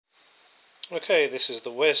Okay, this is the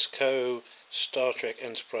WESCO Star Trek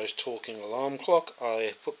Enterprise talking alarm clock.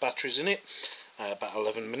 I put batteries in it about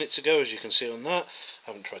 11 minutes ago, as you can see on that. I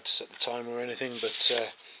haven't tried to set the timer or anything, but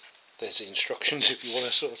there's the instructions if you want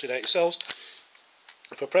to sort it out yourselves.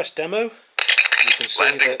 If I press demo, you can see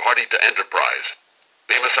Landing that... party to Enterprise.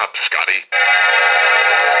 Beam us up, Scotty.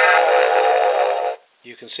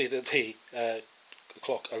 You can see that the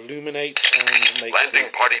clock illuminates and makes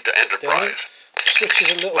Landing party to Enterprise. demo. Switch is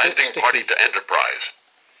a little bit Landing sticky. party to Enterprise.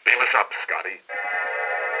 Beam us up, Scotty.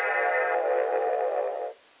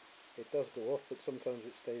 It does go off, but sometimes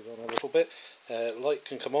it stays on a little bit. Light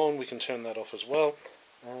can come on, we can turn that off as well.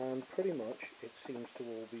 And pretty much it seems to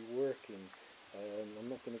all be working. I'm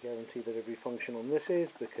not going to guarantee that every function on this is,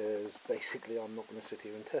 because basically I'm not going to sit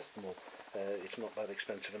here and test them all. It's not that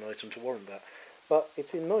expensive an item to warrant that. But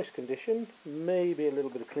it's in nice condition. Maybe a little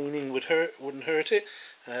bit of cleaning wouldn't hurt it.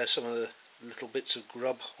 Some of the little bits of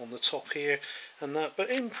grub on the top here and that, but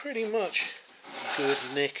in pretty much good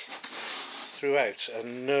nick throughout,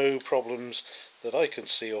 and no problems that I can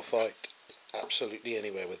see or find absolutely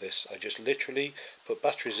anywhere with this. I just literally put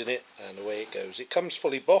batteries in it and away it goes. It comes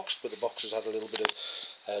fully boxed, but the box has had a little bit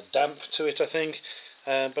of damp to it, I think,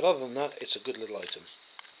 but other than that, it's a good little item.